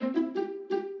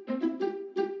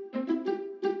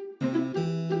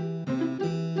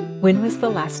When was the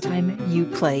last time you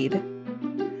played?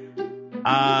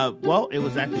 Well, it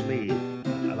was actually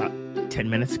about 10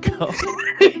 minutes ago.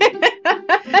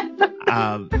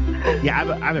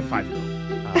 Yeah, I'm a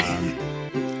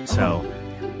 5-year-old. So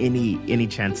any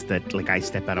chance that like I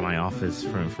step out of my office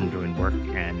from doing work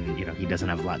and he doesn't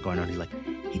have a lot going on, he's like,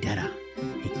 "Hey, Dada,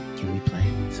 hey, can we play?"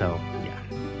 So yeah.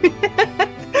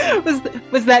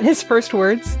 Was that his first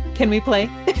words? Can we play?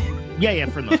 Yeah,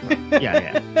 for the most part.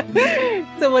 Yeah.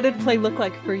 So what did play look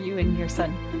like for you and your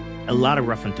son? A lot of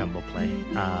rough and tumble play.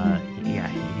 Yeah,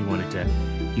 he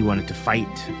wanted to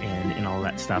fight and all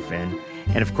that stuff, and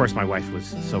of course my wife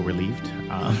was so relieved.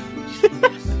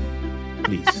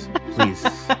 Please.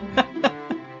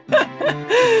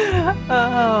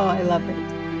 Oh, I love it.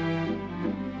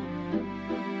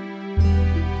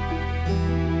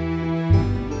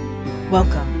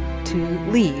 Welcome to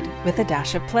Lead with a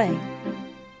Dash of Play.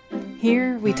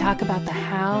 Here we talk about the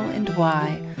how and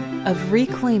why of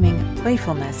reclaiming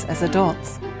playfulness as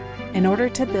adults in order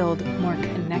to build more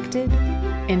connected,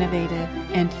 innovative,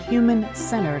 and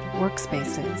human-centered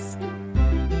workspaces.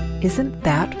 Isn't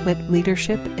that what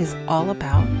leadership is all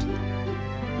about?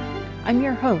 I'm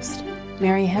your host,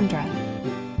 Mary Hendra.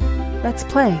 Let's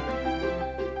play.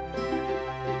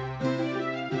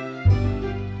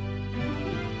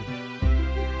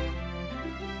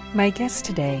 My guest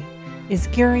today is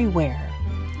Gary Ware,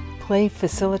 play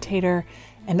facilitator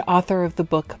and author of the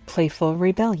book Playful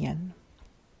Rebellion.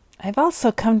 I've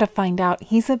also come to find out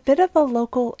he's a bit of a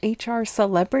local HR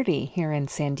celebrity here in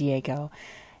San Diego,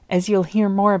 as you'll hear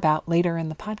more about later in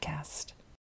the podcast.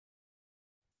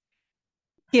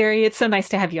 Gary, it's so nice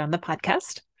to have you on the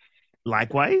podcast.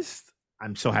 Likewise,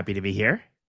 I'm so happy to be here.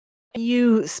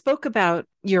 You spoke about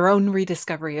your own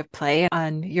rediscovery of play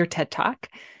on your TED Talk.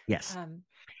 Yes.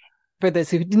 For those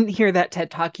who didn't hear that TED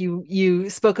Talk, you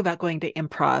spoke about going to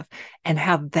improv and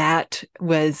how that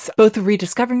was both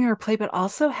rediscovering your play, but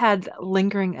also had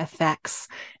lingering effects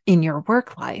in your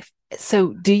work life.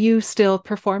 So do you still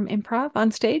perform improv on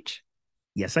stage?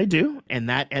 Yes, I do. And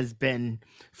that has been,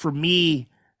 for me,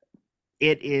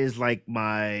 it is like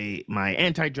my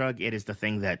anti-drug. It is the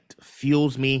thing that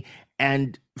fuels me.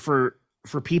 And for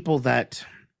people that,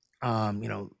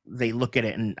 they look at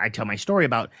it, and I tell my story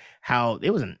about how it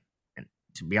wasn't,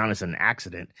 to be honest, an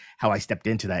accident, how I stepped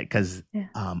into that, because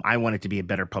I wanted to be a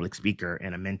better public speaker,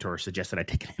 and a mentor suggested I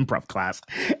take an improv class.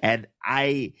 And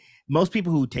most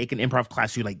people who take an improv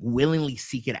class who like willingly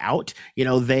seek it out,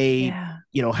 they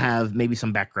have maybe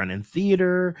some background in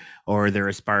theater, or they're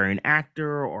aspiring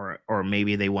actor, or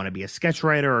maybe they want to be a sketch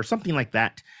writer or something like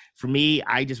that. For me,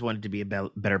 I just wanted to be a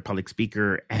better public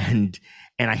speaker, and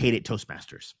I hated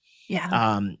Toastmasters.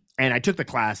 Yeah. And I took the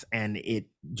class, and it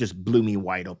just blew me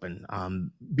wide open,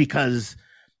 because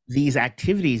these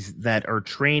activities that are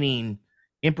training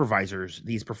improvisers,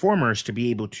 these performers, to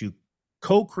be able to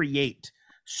co-create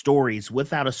stories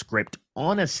without a script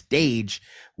on a stage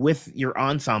with your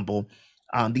ensemble,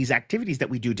 these activities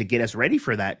that we do to get us ready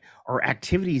for that are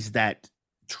activities that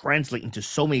translate into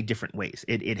so many different ways.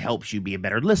 It helps you be a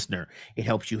better listener. It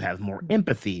helps you have more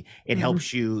empathy. It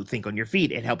helps you think on your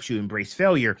feet. It helps you embrace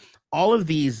failure. All of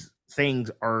these things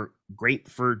are great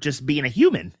for just being a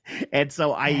human. And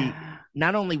so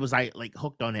not only was I like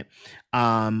hooked on it,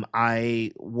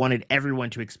 I wanted everyone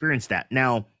to experience that.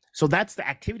 Now, so that's the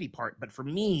activity part. But for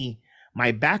me,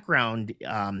 my background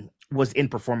was in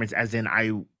performance, as in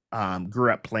I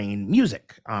grew up playing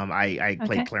music. I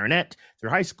played clarinet through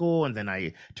high school, and then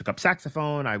I took up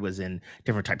saxophone. I was in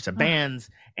different types of bands.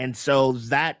 And so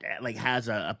that like has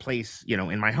a place,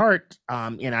 in my heart.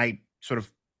 And I sort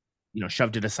of,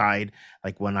 shoved it aside.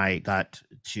 Like when I got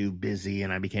too busy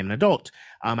and I became an adult,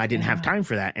 I didn't have time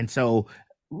for that. And so,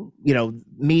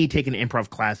 me taking an improv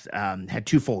class had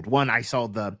twofold. One, I saw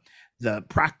the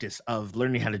practice of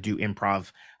learning how to do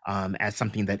improv as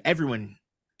something that everyone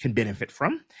can benefit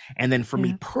from. And then for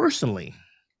me personally,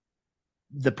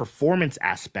 the performance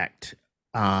aspect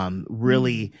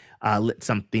really lit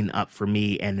something up for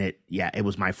me. And it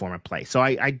was my form of play. So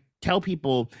I tell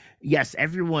people, yes,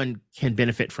 everyone can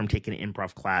benefit from taking an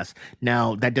improv class.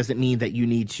 Now, that doesn't mean that you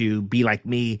need to be like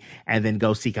me and then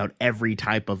go seek out every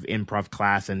type of improv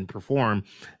class and perform.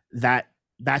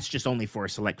 That's just only for a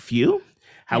select few.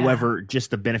 However, just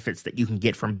the benefits that you can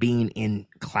get from being in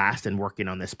class and working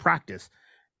on this practice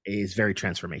is very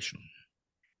transformational.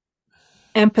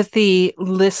 Empathy,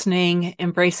 listening,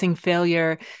 embracing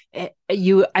failure. I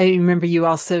remember you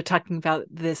also talking about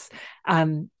this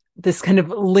kind of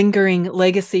lingering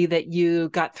legacy that you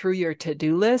got through your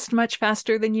to-do list much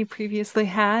faster than you previously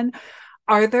had.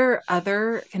 Are there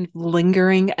other kind of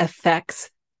lingering effects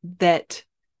that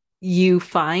you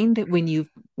find when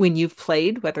you've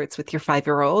played, whether it's with your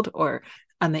 5-year-old or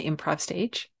on the improv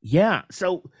stage? Yeah.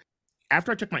 So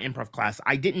after I took my improv class,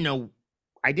 I didn't know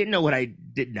what I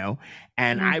didn't know,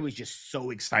 and Mm, I was just so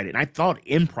excited. And I thought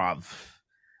improv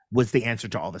was the answer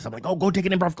to all this. I'm like, oh, go take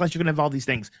an improv class. You're gonna have all these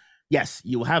things. Yes,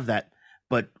 you will have that.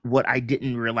 But what I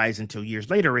didn't realize until years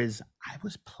later is I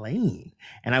was playing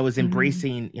and I was mm,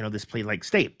 embracing, this play-like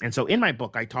state. And so in my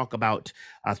book, I talk about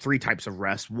three types of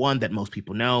rest. One that most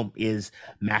people know is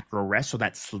macro rest, so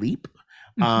that's sleep.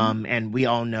 mhm. And we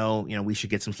all know, we should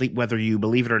get some sleep, whether you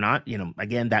believe it or not.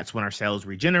 Again, that's when our cells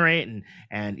regenerate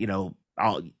and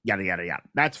all yada yada yada.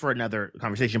 That's for another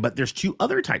conversation. But there's two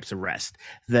other types of rest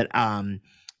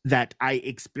that I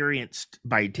experienced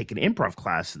by taking an improv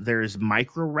class. There's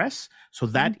micro rest. So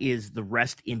Mhm. that is the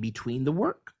rest in between the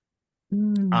work.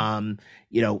 Mm,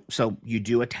 So you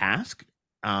do a task,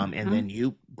 and mhm. then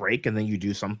you break and then you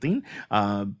do something,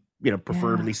 Yeah,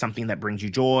 preferably something that brings you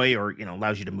joy or,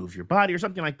 allows you to move your body or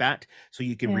something like that. So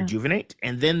you can yeah. rejuvenate.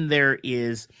 And then there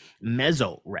is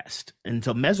meso rest. And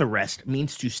so meso rest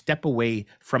means to step away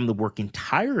from the work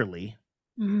entirely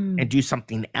and Mm, do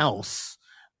something else.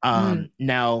 mm,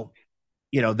 Now,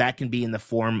 that can be in the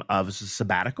form of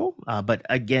sabbatical, but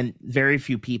again, very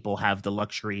few people have the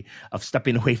luxury of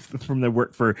stepping away from their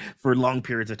work for long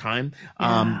periods of time.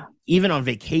 yeah, Even on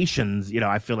vacations,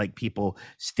 I feel like people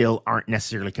still aren't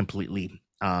necessarily completely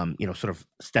sort of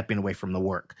stepping away from the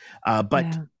work.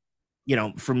 But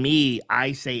yeah. for me,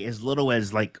 I say as little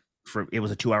as like, for it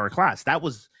was a 2-hour class. That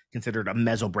was considered a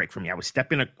meso break for me. I was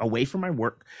stepping away from my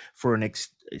work for an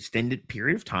extended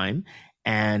period of time,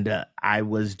 and I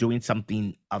was doing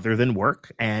something other than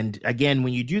work. And again,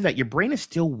 when you do that, your brain is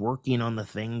still working on the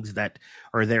things that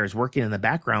are there, is working in the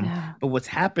background. Yeah, But what's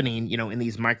happening, in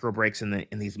these micro breaks and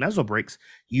in these meso breaks,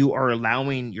 you are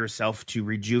allowing yourself to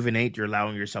rejuvenate. You're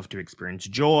allowing yourself to experience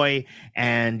joy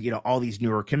and all these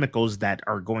neurochemicals that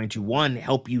are going to, one,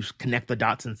 help you connect the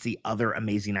dots and see other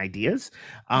amazing ideas,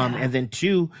 yeah, and then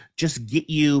two, just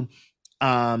get you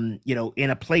in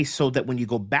a place so that when you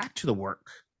go back to the work,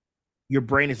 your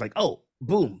brain is like, oh,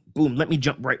 boom boom, let me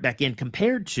jump right back in,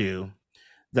 compared to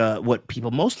the what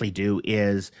people mostly do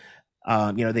is,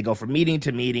 they go from meeting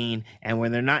to meeting, and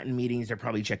when they're not in meetings, they're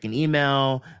probably checking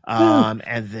email, Whew.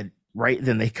 and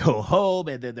then they go home,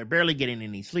 and then they're barely getting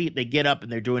any sleep. They get up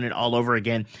and they're doing it all over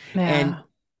again, and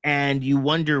Yeah, you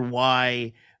wonder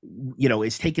why,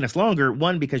 it's taking us longer.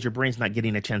 One, because your brain's not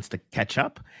getting a chance to catch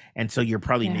up, and so you're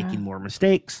probably yeah, making more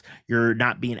mistakes. You're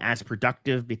not being as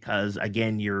productive because,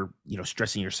 again, you're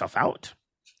stressing yourself out.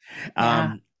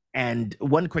 yeah. um and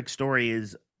one quick story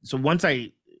is, so once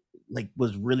I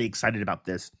was really excited about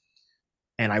this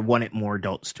and I wanted more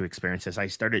adults to experience this, I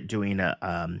started doing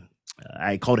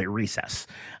I called it recess.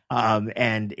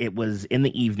 And it was in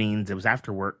the evenings, it was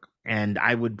after work, and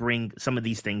I would bring some of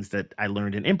these things that I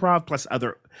learned in improv plus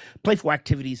other playful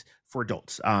activities for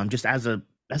adults, just as a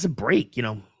break. We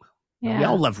all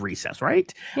Yeah, love recess,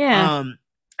 right? yeah. um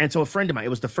and so a friend of mine, it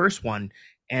was the first one,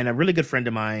 and a really good friend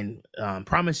of mine,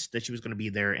 promised that she was going to be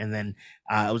there, and then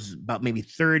it was about maybe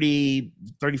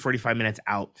 45 minutes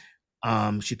out.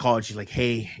 She called, she's like,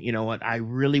 hey, you know what, I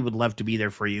really would love to be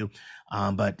there for you,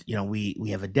 but we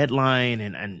have a deadline,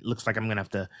 and it looks like I'm gonna have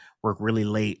to work really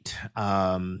late.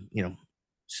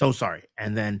 So sorry.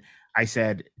 And then I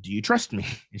said, do you trust me?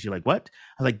 And she's like, what?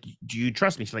 I was like, do you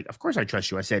trust me? She's like, of course I trust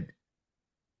you. I said,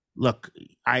 look,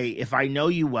 if I know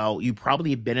you well, you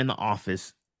probably have been in the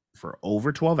office for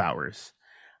over 12 hours.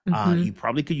 You Hmm.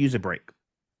 probably could use a break.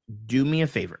 Do me a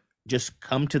favor. Just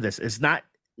come to this. It's not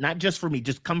just for me,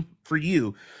 just come for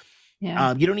you.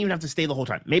 Yeah, You don't even have to stay the whole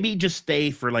time. Maybe just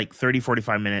stay for like 30,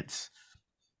 45 minutes.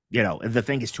 The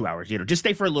thing is 2 hours. Just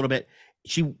stay for a little bit.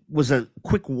 She was a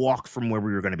quick walk from where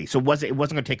we were going to be. So it wasn't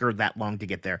going to take her that long to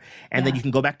get there. And then yeah. you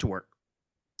can go back to work.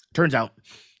 Turns out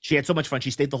she had so much fun.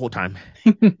 She stayed the whole time.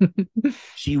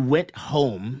 She went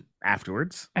home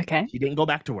afterwards. Okay. She didn't go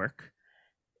back to work.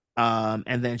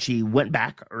 And then she went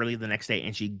back early the next day,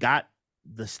 and she got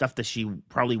the stuff that she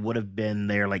probably would have been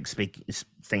there like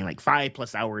staying like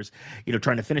 5+ hours,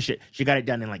 trying to finish it. She got it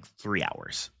done in like 3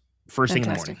 hours, first thing in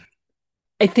the Fantastic. morning.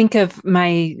 I think of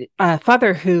my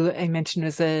father, who I mentioned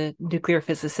was a nuclear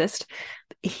physicist.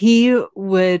 He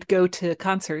would go to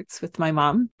concerts with my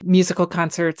mom, musical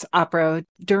concerts, opera.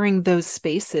 During those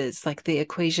spaces, like the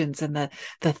equations and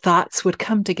the thoughts would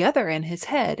come together in his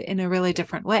head in a really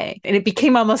different way. And it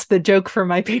became almost the joke for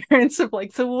my parents of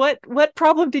like, so what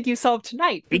problem did you solve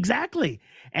tonight? Exactly.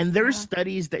 And there's Yeah.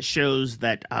 studies that shows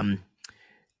that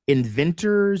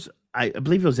inventors, I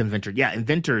believe it was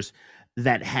inventors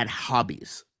that had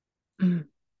hobbies Mm.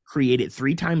 created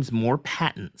 3 times more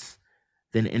patents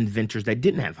than inventors that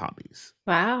didn't have hobbies.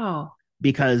 Wow.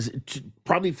 Because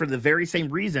probably for the very same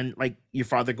reason, like your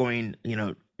father going,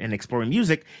 and exploring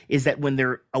music, is that when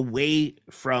they're away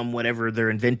from whatever they're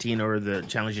inventing or the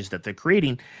challenges that they're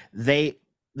creating,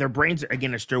 their brains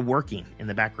again are still working in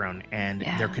the background, and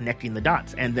they're Yeah. connecting the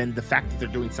dots. And then the fact that they're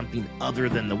doing something other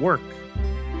than the work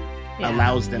Yeah.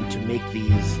 allows them to make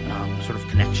these sort of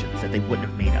connections that they wouldn't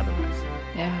have made otherwise.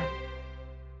 Yeah.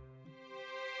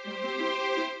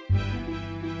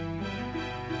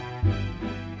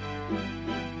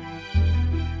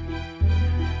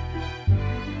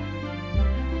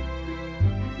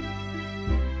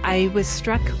 I was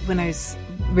struck when I was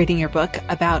reading your book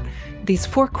about these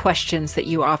 4 questions that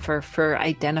you offer for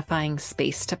identifying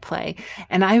space to play.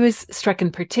 And I was struck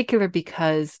in particular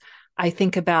because I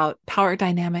think about power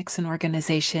dynamics in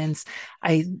organizations.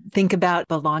 I think about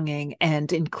belonging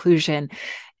and inclusion.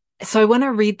 So I want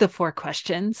to read the 4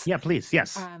 questions. Yeah, please.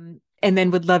 Yes. And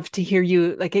then would love to hear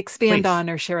you expand Please. on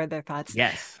or share other thoughts.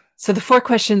 Yes. So the 4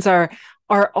 questions are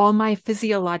all my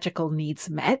physiological needs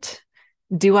met?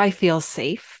 Do I feel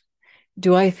safe?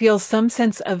 Do I feel some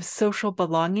sense of social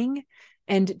belonging?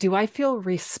 And do I feel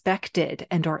respected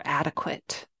and or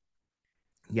adequate?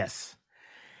 Yes.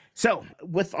 So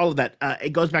with all of that,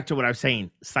 it goes back to what I was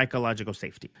saying, psychological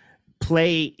safety.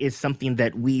 Play is something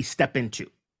that we step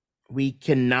into. We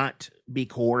cannot be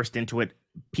coerced into it.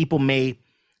 People may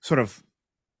sort of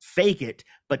fake it,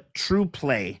 but true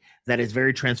play that is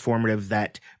very transformative,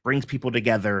 that brings people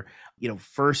together,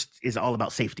 first is all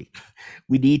about safety.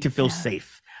 We need to feel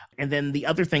safe. And then the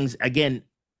other things, again,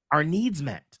 our needs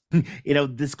met.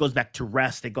 This goes back to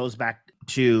rest. It goes back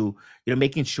to,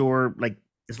 making sure, like,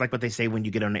 it's like what they say when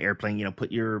you get on an airplane,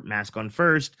 put your mask on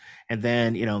first, and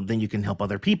then, then you can help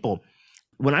other people.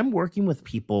 When I'm working with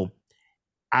people,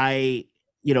 I,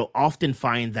 often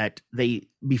find that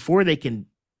before they can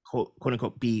quote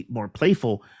unquote be more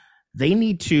playful, they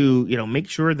need to, make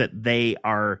sure that they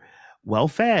are well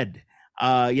fed,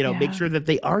 make sure that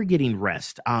they are getting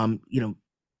rest.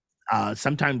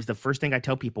 Sometimes the first thing I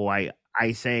tell people,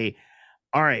 I say,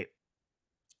 all right,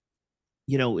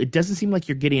 it doesn't seem like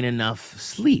you're getting enough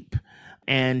sleep.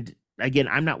 And again,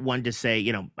 I'm not one to say,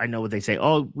 I know what they say,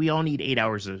 oh, we all need 8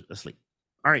 hours of sleep.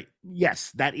 All right.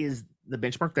 Yes, that is the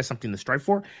benchmark. That's something to strive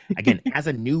for. Again, as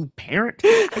a new parent,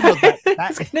 I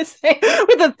was going to say,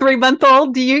 with a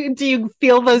 3-month-old, do you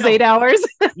feel those 8 hours?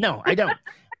 No, I don't.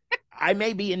 I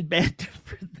may be in bed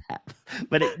for that,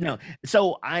 but no.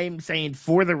 So I'm saying,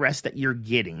 for the rest that you're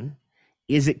getting,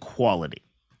 is it quality?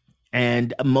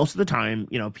 And most of the time,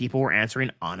 people were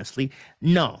answering honestly,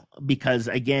 no, because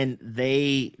again,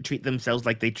 they treat themselves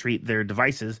like they treat their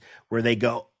devices, where they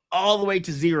go all the way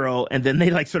to 0 and then they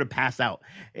sort of pass out.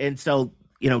 And so,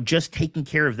 just taking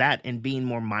care of that and being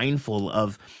more mindful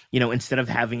of, instead of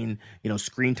having,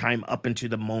 screen time up into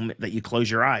the moment that you close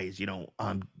your eyes,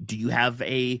 do you have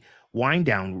a wind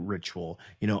down ritual?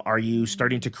 Are you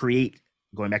starting to create,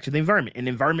 going back to the environment, an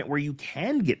environment where you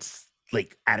can get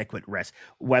adequate rest,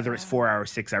 whether it's 4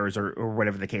 hours, 6 hours, or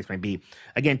whatever the case might be.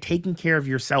 Again, taking care of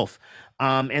yourself.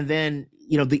 And then,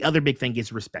 the other big thing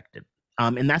is respected.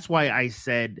 And that's why I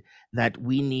said that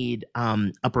we need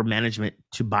upper management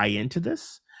to buy into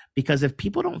this, because if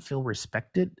people don't feel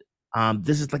respected,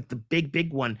 this is the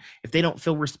big one. If they don't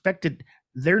feel respected,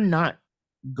 they're not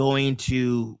going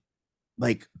to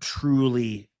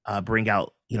truly bring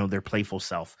out their playful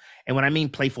self. And when I mean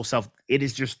playful self, it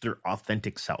is just their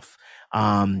authentic self.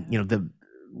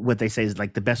 What they say is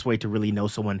the best way to really know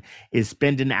someone is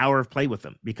spend an hour of play with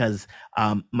them, because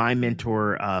my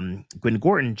mentor, Gwen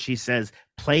Gorton, she says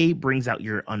play brings out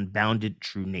your unbounded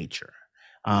true nature.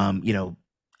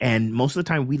 And most of the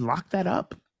time we lock that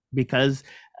up because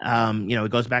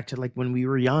it goes back to when we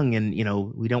were young, and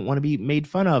we don't want to be made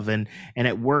fun of, and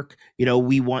at work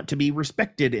we want to be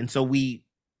respected, and so we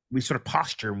sort of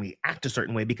posture and we act a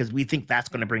certain way because we think that's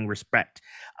going to bring respect.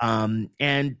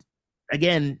 And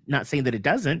again, not saying that it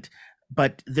doesn't,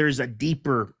 but there's a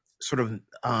deeper sort of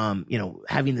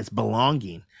having this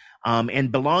belonging,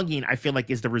 and belonging, I feel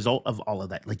is the result of all of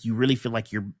that. You really feel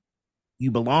like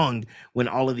you belong when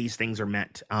all of these things are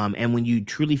met. And when you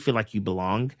truly feel like you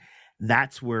belong,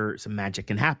 that's where some magic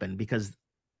can happen, because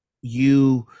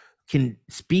you can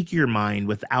speak your mind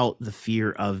without the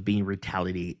fear of being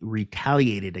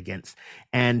retaliated against.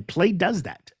 And play does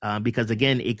that, because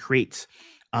again, it creates,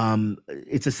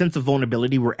 it's a sense of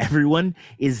vulnerability where everyone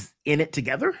is in it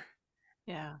together.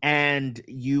 Yeah. And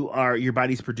your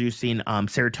body's producing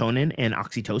serotonin and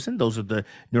oxytocin. Those are the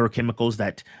neurochemicals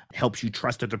that helps you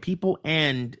trust other people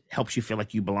and helps you feel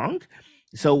like you belong.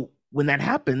 So when that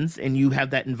happens and you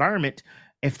have that environment,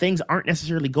 if things aren't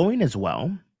necessarily going as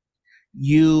well,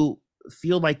 you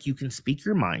feel like you can speak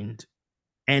your mind,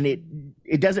 and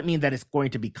it doesn't mean that it's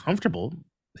going to be comfortable.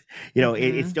 It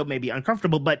Mm-hmm. still may be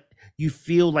uncomfortable, but you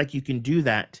feel like you can do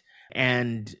that.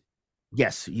 And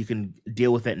yes, you can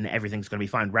deal with it and everything's going to be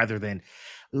fine, rather than,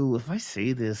 ooh, if I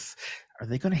say this, are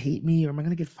they going to hate me, or am I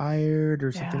going to get fired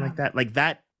or something Yeah. like that? Like,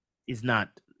 that is not,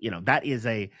 that is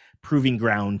a proving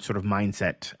ground sort of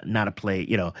mindset, not a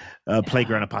Yeah.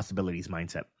 playground of possibilities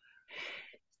mindset.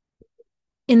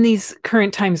 In these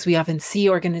current times, we often see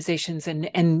organizations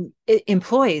and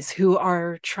employees who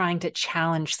are trying to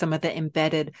challenge some of the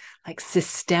embedded, like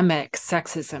systemic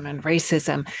sexism and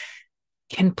racism.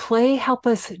 Can play help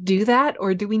us do that,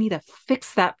 or do we need to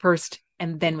fix that first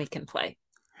and then we can play?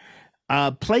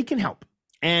 Play can help.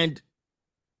 And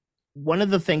one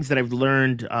of the things that I've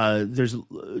learned, there's a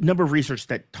number of research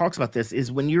that talks about this,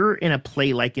 is when you're in a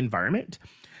play-like environment,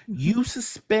 Mm-hmm. you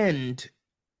suspend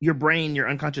your brain, your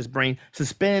unconscious brain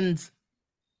suspends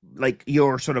like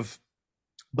your sort of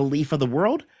belief of the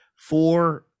world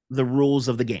for the rules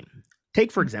of the game.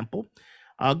 Take, for example,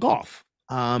 golf.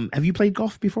 Have you played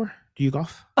golf before? Do you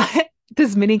golf?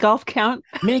 Does mini golf count?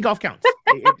 Mini golf counts.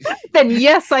 Then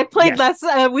yes, I played Yes. last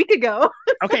a week ago.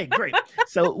 Okay, great.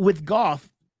 So with golf,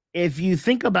 if you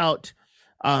think about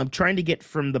trying to get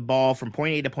from the ball from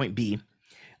point A to point B,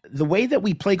 the way that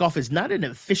we play golf is not an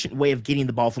efficient way of getting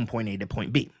the ball from point A to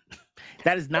point B.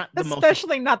 That is not the most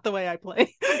Especially not the way I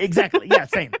play. exactly. Yeah,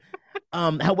 same.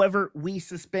 However, we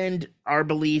suspend our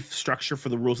belief structure for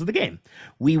the rules of the game.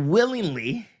 We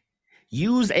willingly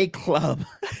use a club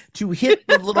to hit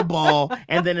the little ball,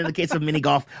 and then in the case of mini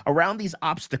golf, around these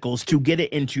obstacles to get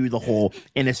it into the hole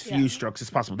in as few strokes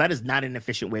as possible. That is not an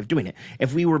efficient way of doing it.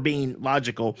 If we were being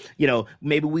logical,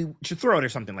 maybe we should throw it or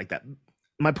something like that.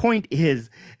 My point is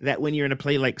that when you're in a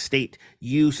play-like state,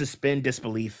 you suspend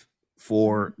disbelief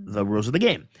for the rules of the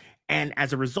game. And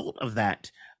as a result of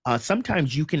that,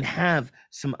 sometimes you can have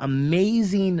some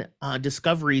amazing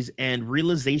discoveries and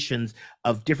realizations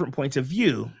of different points of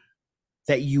view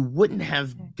that you wouldn't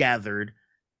have gathered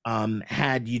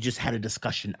had you just had a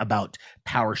discussion about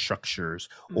power structures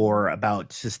or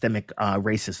about systemic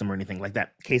racism or anything like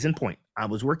that. Case in point, I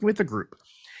was working with a group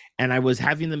and I was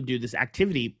having them do this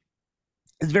activity.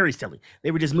 It's very silly. They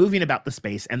were just moving about the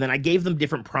space, and then I gave them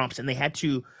different prompts, and they had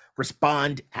to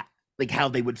respond like how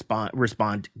they would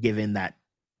respond given that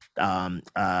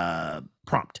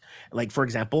prompt. Like, for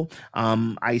example,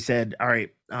 I said, all right,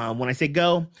 when I say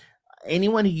go,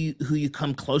 anyone who you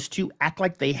come close to, act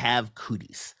like they have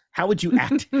cooties. How would you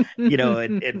act,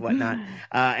 and whatnot?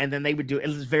 And then they would do it. It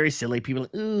was very silly. People,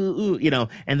 like, ooh,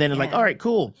 and then it's like, all right,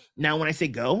 cool. Now, when I say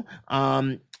go,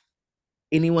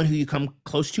 anyone who you come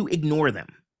close to, ignore them.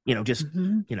 Just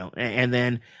and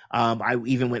then I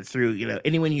even went through,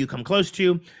 anyone you come close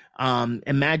to,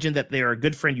 imagine that they're a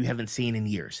good friend you haven't seen in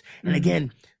years. And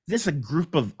again, this is a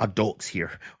group of adults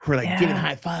here who are like giving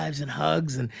high fives and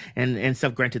hugs and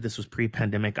stuff. Granted, this was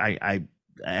pre-pandemic. I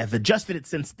have adjusted it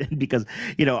since then because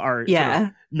our sort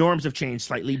of norms have changed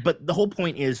slightly. But the whole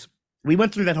point is, we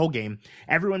went through that whole game.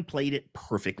 Everyone played it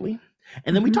perfectly,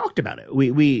 and then we talked about it.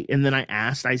 We and then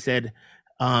I said,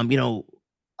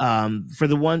 for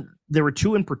the one, there were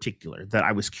two in particular that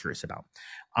I was curious about.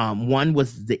 One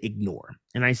was the ignore,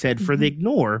 and I said, for the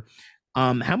ignore,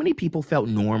 how many people felt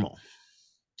normal?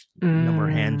 Number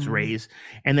of hands raised,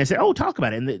 and they said, "Oh, talk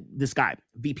about it." And this guy,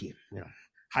 VP,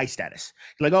 high status,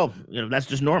 like, "Oh, that's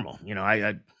just normal.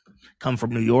 I come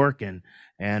from New York, and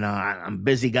I'm a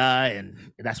busy guy, and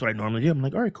that's what I normally do." I'm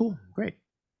like, "All right, cool, great,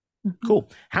 cool."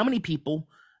 How many people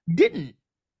didn't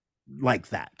like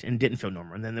that and didn't feel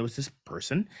normal? And then there was this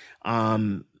person,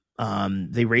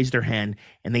 they raised their hand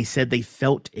and they said they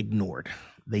felt ignored.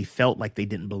 They felt like they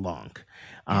didn't belong.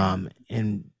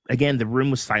 And again, the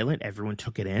room was silent. Everyone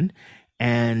took it in.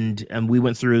 And we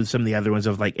went through some of the other ones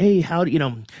of like, hey, how do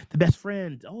the best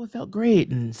friend? Oh, it felt great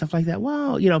and stuff like that.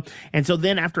 Wow, And so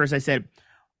then after, as I said,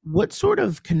 what sort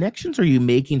of connections are you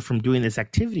making from doing this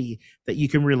activity that you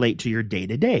can relate to your day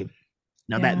to day?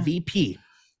 Now that VP,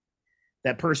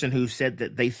 that person who said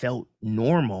that they felt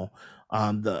normal,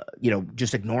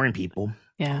 just ignoring people,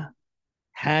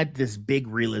 had this big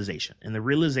realization. And the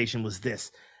realization was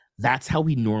this: that's how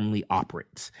he normally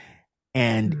operates.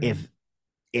 And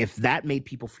if that made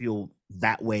people feel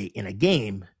that way in a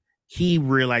game, he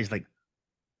realized, like,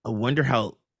 I wonder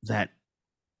how that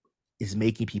is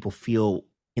making people feel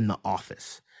in the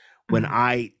office when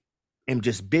I am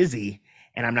just busy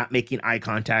and I'm not making eye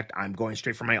contact. I'm going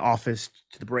straight from my office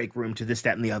to the break room to this,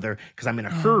 that, and the other because I'm in a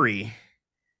hurry.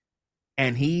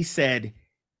 And he said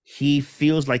he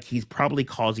feels like he's probably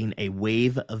causing a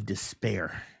wave of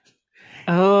despair.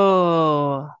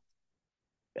 Oh.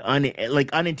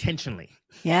 like unintentionally.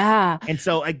 Yeah. And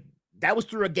so that was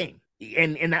through a game.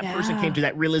 And that person came Yeah. to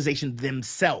that realization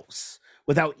themselves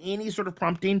without any sort of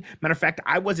prompting. Matter of fact,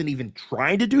 I wasn't even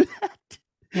trying to do that.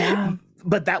 Yeah.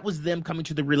 But that was them coming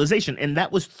to the realization. And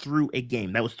that was through a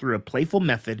game. That was through a playful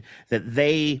method that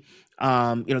they,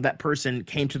 that person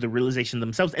came to the realization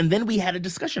themselves. And then we had a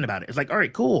discussion about it. It's like, all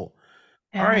right, cool.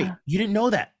 All right, Yeah. you didn't know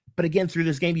that. But again, through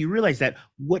this game, you realize that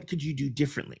what could you do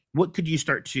differently? What could you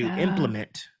start to Yeah.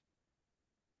 implement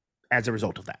as a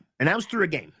result of that? And that was through a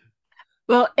game.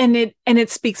 Well, and it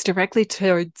speaks directly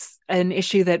towards an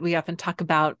issue that we often talk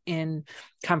about in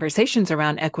conversations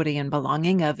around equity and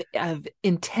belonging of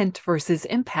intent versus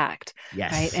impact,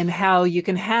 right? Yes. And how you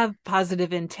can have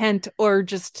positive intent or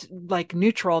just like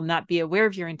neutral, not be aware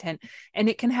of your intent, and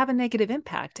it can have a negative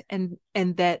impact. And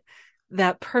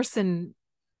that person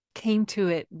came to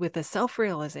it with a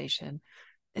self-realization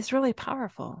is really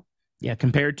powerful. Yeah,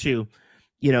 compared to,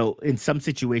 in some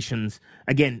situations,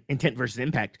 again, intent versus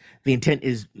impact, the intent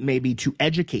is maybe to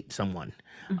educate someone.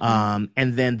 Mm-hmm.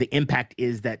 And then the impact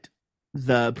is that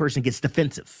the person gets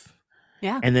defensive.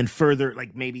 Yeah. And then further,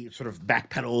 like maybe sort of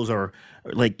backpedals or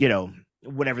like,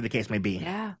 whatever the case may be.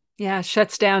 Yeah. Yeah.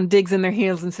 Shuts down, digs in their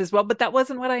heels and says, well, but that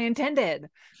wasn't what I intended.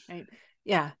 Right.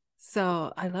 Yeah.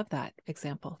 So I love that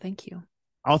example. Thank you.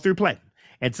 All through play.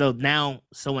 And so now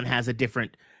someone has a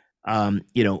different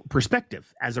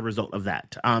perspective as a result of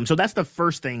that. So that's the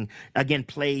first thing. Again,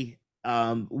 play,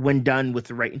 when done with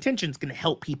the right intentions, can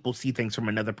help people see things from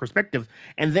another perspective.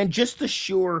 And then just the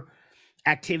sheer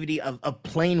activity of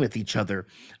playing with each other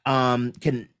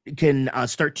can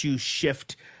start to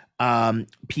shift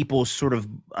people's sort of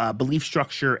belief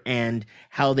structure and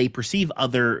how they perceive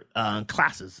other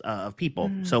classes of people.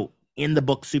 Mm. So in the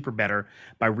book Super Better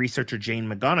by researcher Jane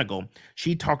McGonigal,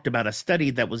 she talked about a study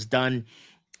that was done,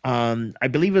 I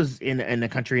believe it was in a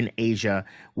country in Asia,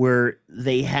 where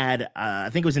they had, I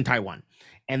think it was in Taiwan,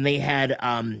 and they had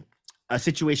a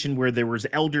situation where there was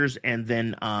elders and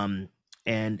then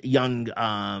and young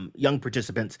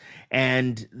participants,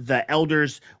 and the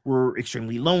elders were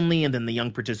extremely lonely, and then the young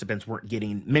participants weren't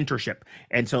getting mentorship,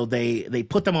 and so they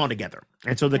put them all together.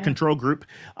 And so the control group,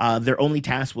 their only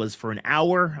task was for an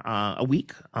hour a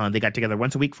week. They got together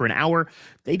once a week for an hour.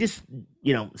 They just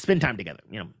spend time together,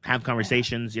 have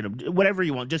conversations, whatever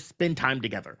you want, just spend time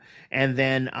together. And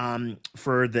then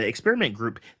for the experiment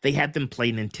group, they had them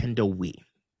play Nintendo Wii.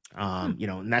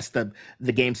 And that's the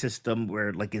game system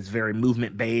where like it's very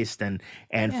movement based, and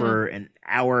for an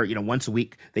hour, once a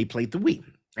week, they played the Wii.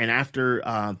 And after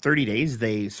 30 days,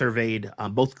 they surveyed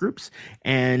both groups,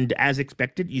 and as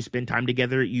expected, you spend time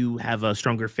together, you have a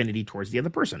stronger affinity towards the other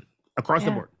person across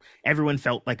the board. Everyone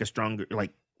felt like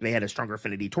they had a stronger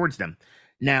affinity towards them.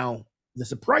 Now, the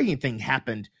surprising thing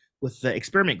happened with the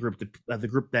experiment group, the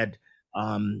group that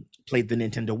played the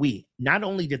Nintendo Wii. Not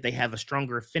only did they have a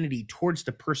stronger affinity towards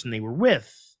the person they were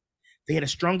with, they had a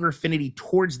stronger affinity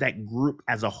towards that group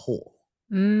as a whole.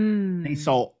 They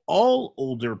saw all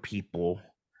older people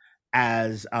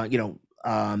as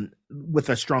with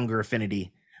a stronger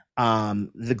affinity.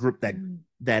 The group that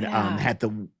had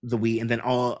the Wii,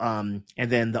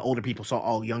 and then the older people saw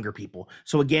all younger people.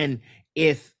 So again,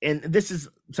 and this is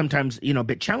sometimes a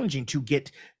bit challenging to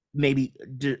get maybe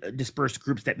dispersed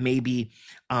groups that maybe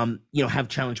have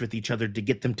challenge with each other to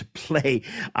get them to play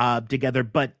together,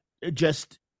 but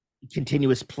just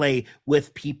continuous play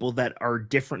with people that are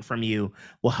different from you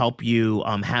will help you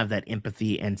have that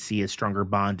empathy and see a stronger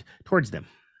bond towards them.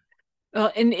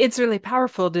 Well, and it's really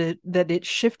powerful that it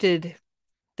shifted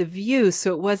the view,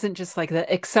 so it wasn't just like the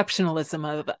exceptionalism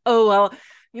of, oh well,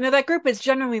 that group is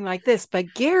generally like this,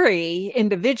 but Gary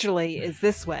individually is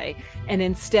this way, and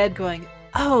instead going,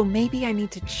 oh, maybe I need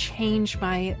to change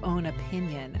my own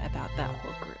opinion about that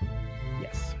whole group.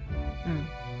 Yes.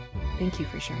 Thank you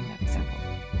for sharing that example.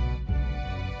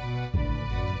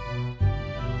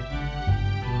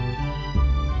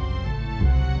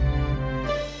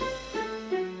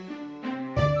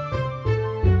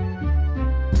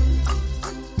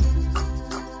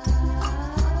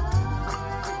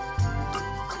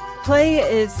 Play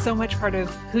is so much part of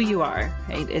who you are,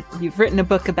 right? You've written a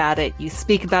book about it. You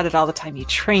speak about it all the time. You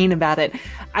train about it.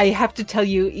 I have to tell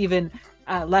you, even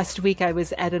last week I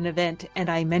was at an event and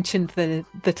I mentioned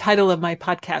the title of my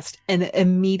podcast, and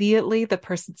immediately the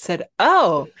person said,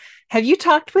 oh, have you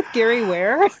talked with Gary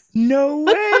Ware? No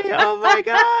way. Oh my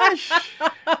gosh.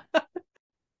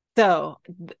 So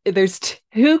there's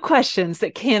two questions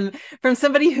that came from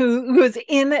somebody who was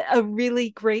in a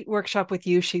really great workshop with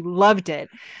you. She loved it.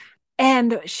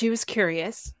 And she was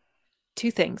curious.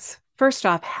 Two things. first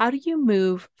off, how do you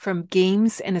move from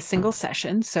games in a single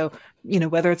session? So,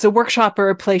 whether it's a workshop or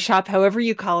a play shop, however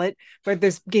you call it, where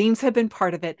there's games have been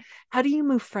part of it, how do you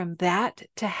move from that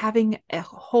to having a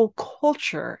whole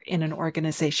culture in an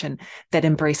organization that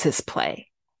embraces play?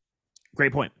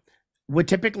 Great point. What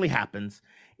typically happens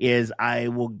is I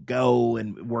will go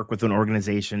and work with an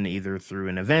organization either through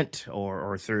an event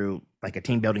or through like a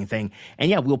team building thing.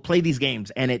 And yeah, we'll play these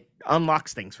games and it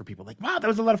unlocks things for people like, wow, that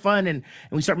was a lot of fun. And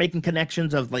we start making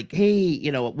connections of like, hey,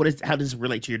 how does this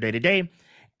relate to your day to day?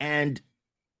 And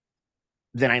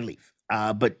then I leave.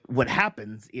 But what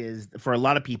happens is for a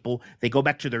lot of people, they go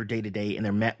back to their day to day and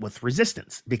they're met with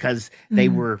resistance because they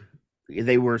were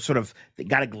they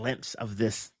got a glimpse of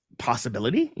this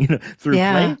possibility, through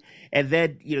Yeah. play. And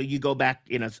then, you go back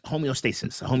in a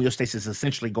homeostasis. Homeostasis is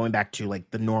essentially going back to like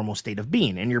the normal state of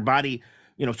being, and your body,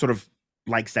 sort of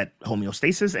likes that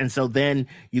homeostasis. And so then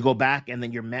you go back and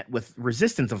then you're met with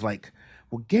resistance of like,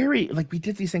 well, Gary, like we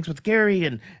did these things with Gary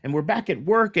and we're back at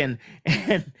work and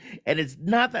it's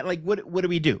not that like, what do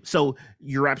we do? So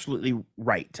you're absolutely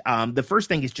right. The first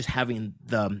thing is just having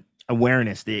the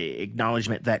awareness, the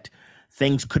acknowledgement that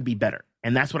things could be better.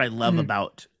 And that's what I love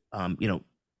about,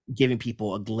 giving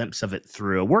people a glimpse of it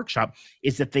through a workshop,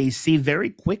 is that they see very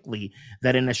quickly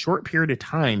that in a short period of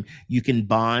time, you can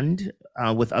bond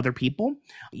with other people.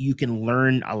 You can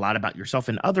learn a lot about yourself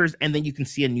and others, and then you can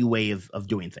see a new way of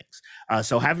doing things.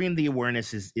 So having the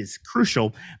awareness is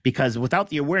crucial, because without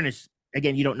the awareness,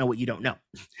 again, you don't know what you don't know.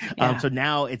 Yeah. So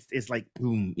now it's like,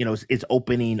 boom, it's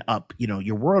opening up,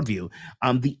 your worldview.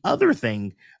 The other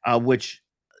thing, which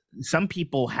some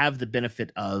people have the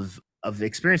benefit of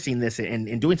experiencing this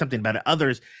and doing something about it.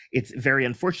 Others, it's very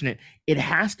unfortunate. It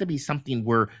has to be something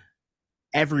where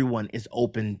everyone is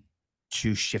open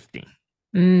to shifting.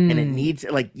 And it needs,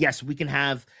 like, yes, we can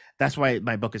have, that's why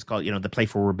my book is called, the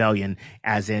Playful Rebellion,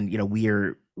 as in,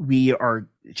 we are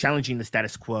challenging the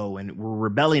status quo and we're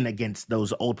rebelling against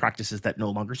those old practices that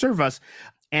no longer serve us.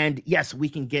 And yes, we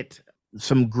can get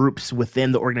some groups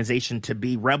within the organization to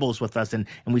be rebels with us and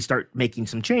we start making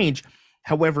some change.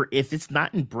 However, if it's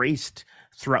not embraced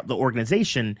throughout the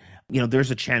organization, there's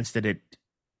a chance that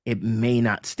it may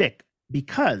not stick,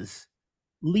 because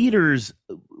leaders,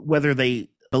 whether they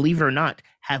believe it or not,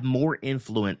 have more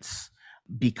influence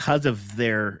because of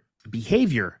their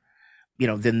behavior,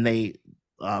 than they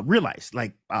realize.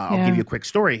 Like, I'll give you a quick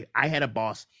story. I had a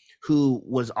boss who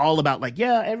was all about like,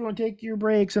 yeah, everyone take your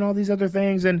breaks and all these other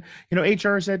things. And,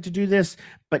 HR said to do this,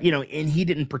 but, and he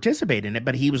didn't participate in it,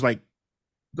 but he was like,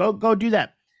 go do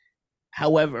that.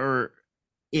 However,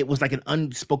 it was like an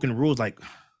unspoken rule. It's like,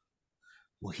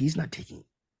 well, he's not taking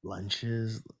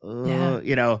lunches, and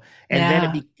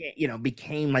then it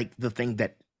became like the thing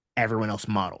that everyone else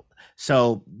modeled.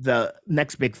 So the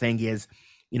next big thing is,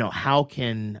 how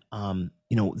can,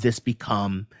 this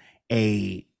become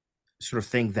a sort of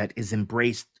thing that is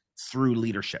embraced through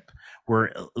leadership,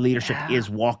 where leadership is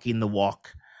walking the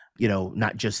walk,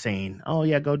 not just saying, oh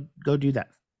yeah, go do that.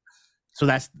 So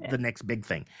that's the next big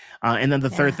thing. And then the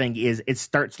third thing is it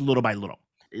starts little by little.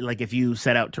 Like if you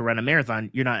set out to run a marathon,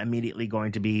 you're not immediately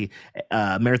going to be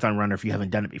a marathon runner if you haven't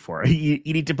done it before. You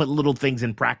need to put little things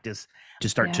in practice to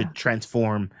start to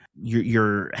transform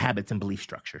your habits and belief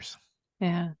structures.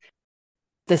 Yeah.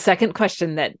 The second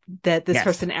question that this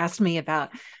person asked me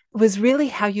about was really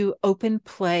how you open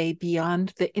play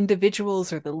beyond the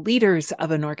individuals or the leaders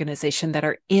of an organization that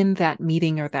are in that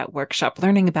meeting or that workshop,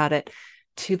 learning about it,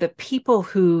 to the people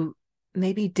who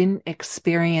maybe didn't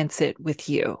experience it with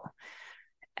you.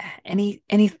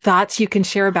 Any thoughts you can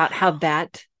share about how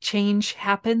that change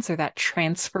happens or that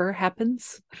transfer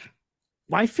happens?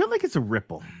 Well, I feel like it's a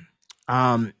ripple,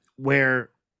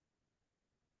 where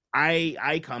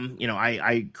I come,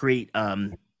 I create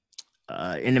an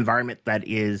environment that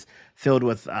is filled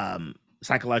with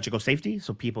psychological safety,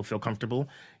 so people feel comfortable,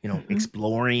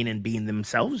 exploring and being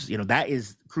themselves. That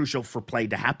is crucial for play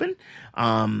to happen.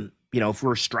 If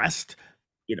we're stressed,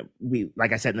 we,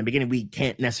 like I said in the beginning, we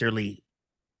can't necessarily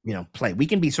play. We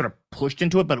can be sort of pushed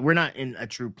into it, but we're not in a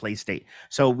true play state.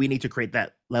 So we need to create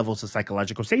that levels of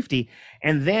psychological safety.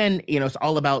 And then, it's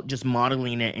all about just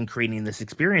modeling it and creating this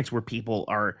experience where people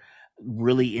are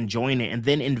really enjoying it and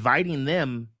then inviting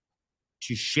them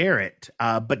to share it.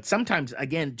 But sometimes,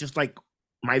 again, just like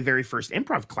my very first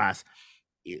improv class,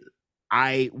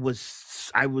 I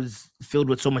was filled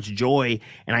with so much joy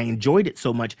and I enjoyed it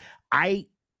so much. I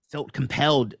felt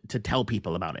compelled to tell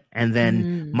people about it. And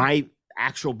then my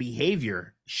actual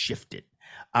behavior shifted.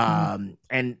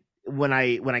 And when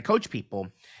I coach people,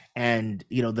 and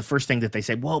the first thing that they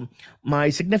say, well,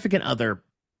 my significant other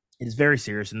It's very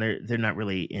serious, and they're not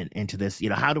really into this.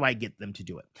 How do I get them to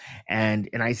do it? And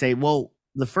I say, well,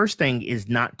 the first thing is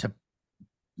not to,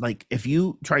 like, if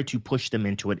you try to push them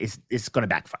into it, it's going to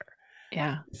backfire.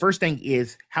 Yeah. First thing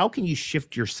is, how can you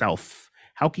shift yourself?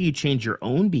 How can you change your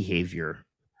own behavior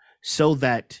so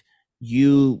that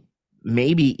you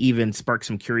maybe even spark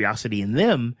some curiosity in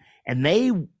them, and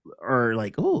they are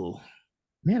like, oh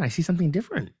man, I see something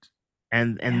different,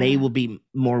 and they will be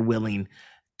more willing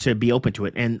to be open to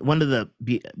it. And one of the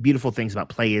beautiful things about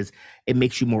play is it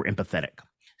makes you more empathetic.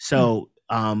 So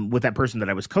with that person that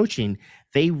I was coaching,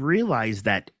 they realized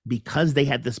that because they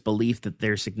had this belief that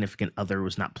their significant other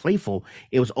was not playful,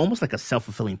 it was almost like a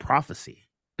self-fulfilling prophecy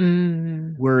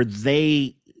where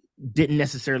they didn't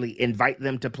necessarily invite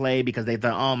them to play because they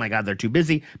thought, oh my God, they're too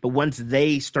busy. But once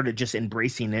they started just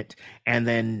embracing it, and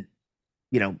then,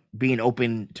 being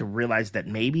open to realize that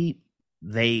maybe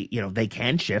they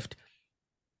can shift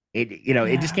it,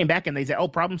 it just came back, and they said, oh,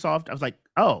 problem solved. I was like,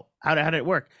 oh, how did it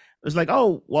work? It was like,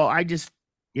 oh, well, I just,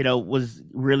 was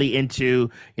really into,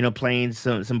 playing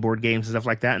some board games and stuff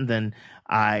like that. And then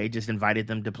I just invited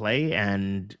them to play,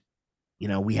 and,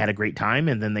 we had a great time.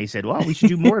 And then they said, well, we should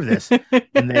do more of this.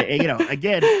 And then,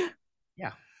 again,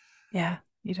 yeah. Yeah.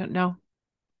 You don't know.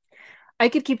 I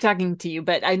could keep talking to you,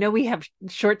 but I know we have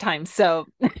short time. So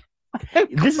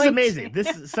this is amazing.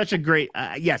 This is such a great,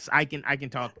 yes, I can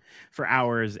talk for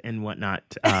hours and whatnot.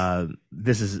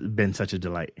 This has been such a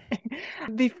delight.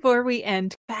 Before we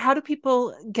end, how do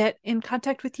people get in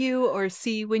contact with you or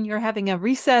see when you're having a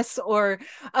recess or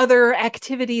other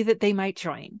activity that they might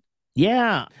join?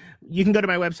 Yeah, you can go to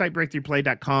my website,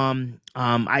 breakthroughplay.com.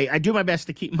 I do my best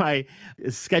to keep my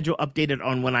schedule updated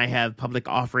on when I have public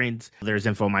offerings. There's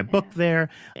info on my book there,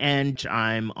 and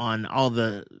I'm on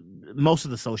most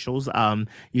of the socials. You can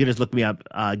just look me up,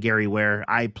 Gary Ware.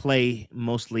 I play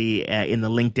mostly in the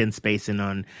LinkedIn space and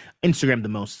on Instagram the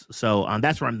most. So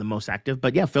that's where I'm the most active.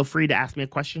 But yeah, feel free to ask me a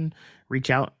question, reach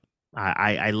out.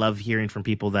 I love hearing from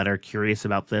people that are curious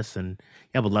about this, and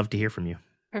yeah, would love to hear from you.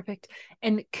 Perfect.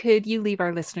 And could you leave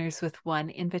our listeners with one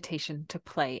invitation to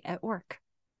play at work?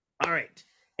 All right.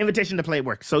 Invitation to play at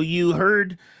work. So you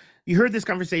heard this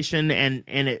conversation, and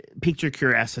it piqued your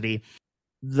curiosity.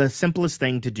 The simplest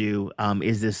thing to do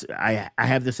is this. I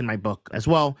have this in my book as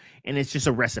well, and it's just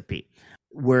a recipe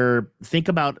where think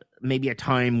about maybe a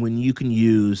time when you can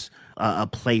use a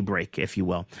play break, if you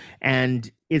will. And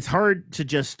it's hard to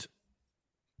just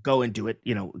go and do it,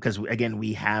 because again,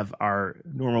 we have our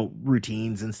normal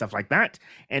routines and stuff like that.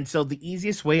 And so the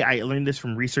easiest way, I learned this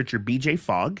from researcher BJ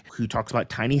Fogg, who talks about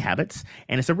tiny habits,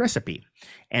 and it's a recipe,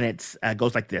 and it's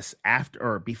goes like this: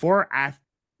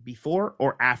 before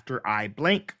or after I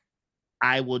blank,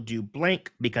 I will do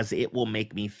blank because it will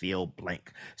make me feel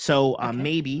blank. So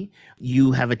maybe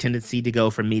you have a tendency to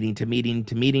go from meeting to meeting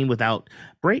to meeting without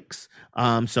breaks.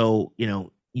 So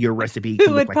your recipe.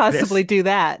 Who would possibly do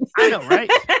that? I know,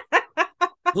 right?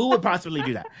 Who would possibly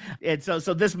do that? And so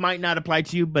this might not apply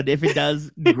to you, but if it does,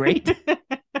 great.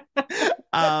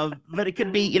 But it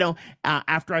could be,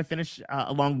 after I finish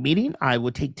a long meeting, I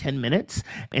would take 10 minutes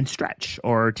and stretch,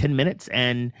 or 10 minutes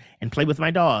and play with my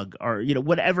dog, or,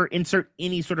 whatever, insert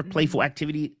any sort of playful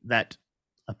activity that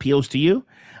appeals to you.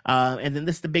 And then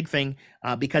this is the big thing,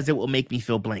 because it will make me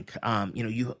feel blank.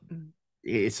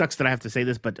 It sucks that I have to say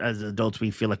this, but as adults, we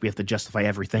feel like we have to justify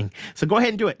everything. So go ahead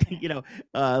and do it.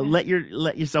 Let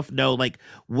yourself know, like,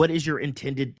 what is your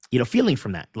intended, feeling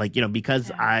from that? Like,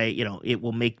 because it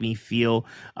will make me feel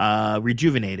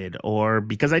rejuvenated, or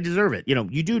because I deserve it.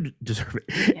 You do deserve it.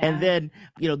 Yeah. And then,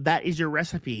 that is your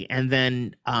recipe. And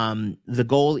then the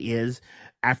goal is,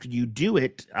 after you do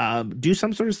it, do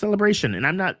some sort of celebration. And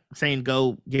I'm not saying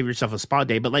go give yourself a spa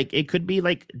day, but like, it could be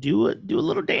like, do a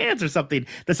little dance or something.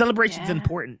 The celebration's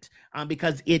important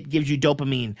because it gives you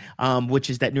dopamine,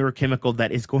 which is that neurochemical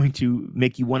that is going to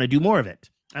make you want to do more of it.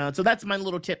 So that's my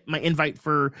little tip, my invite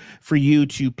for you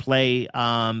to play,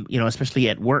 especially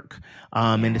at work.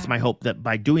 And it's my hope that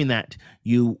by doing that,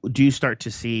 you do start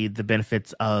to see the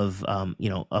benefits of,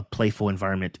 a playful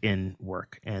environment in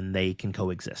work, and they can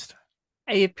coexist.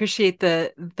 I appreciate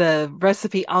the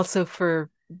recipe also for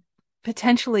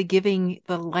potentially giving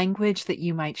the language that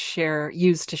you might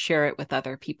use to share it with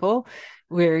other people,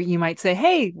 where you might say,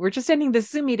 hey, we're just ending this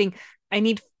Zoom meeting. I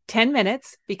need 10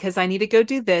 minutes because I need to go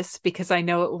do this, because I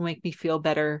know it will make me feel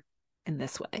better in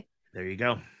this way. There you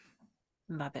go.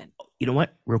 Love it. You know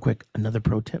what? Real quick, another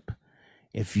pro tip.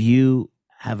 If you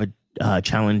have a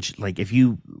challenge, like if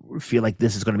you feel like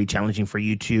this is going to be challenging for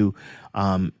you to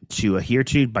adhere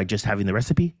to by just having the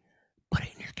recipe, put it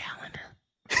in your calendar.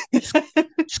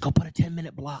 Just go put a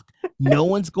 10-minute block. No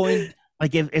one's going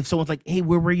Like if someone's like, hey,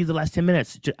 where were you the last 10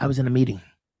 minutes? I was in a meeting.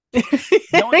 No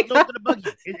one's going to bug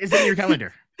you. It's in your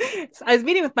calendar. I was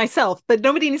meeting with myself, but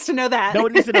nobody needs to know that.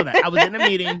 Nobody needs to know that. I was in a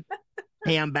meeting.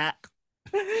 Hey, I'm back.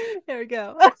 There we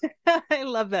go. I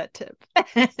love that tip.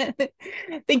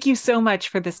 Thank you so much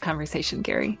for this conversation,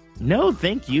 Gary. No,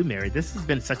 thank you, Mary. This has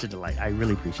been such a delight. I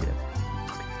really appreciate it.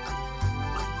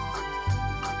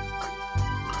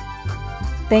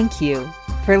 Thank you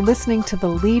for listening to the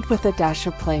Lead with a Dash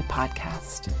of Play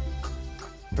podcast.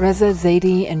 Reza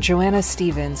Zaidi and Joanna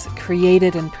Stevens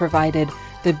created and provided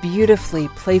the beautifully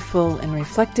playful and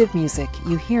reflective music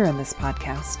you hear in this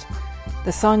podcast.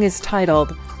 The song is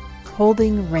titled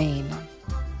Holding Rain.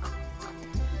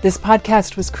 This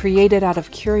podcast was created out of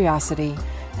curiosity,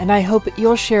 and I hope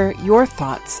you'll share your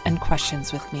thoughts and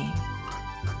questions with me.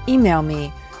 Email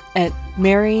me at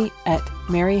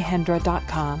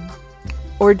mary@maryhendra.com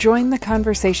or join the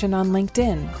conversation on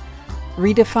LinkedIn,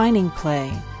 redefining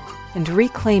play and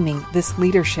reclaiming this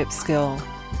leadership skill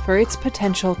for its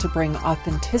potential to bring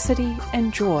authenticity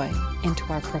and joy into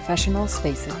our professional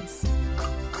spaces.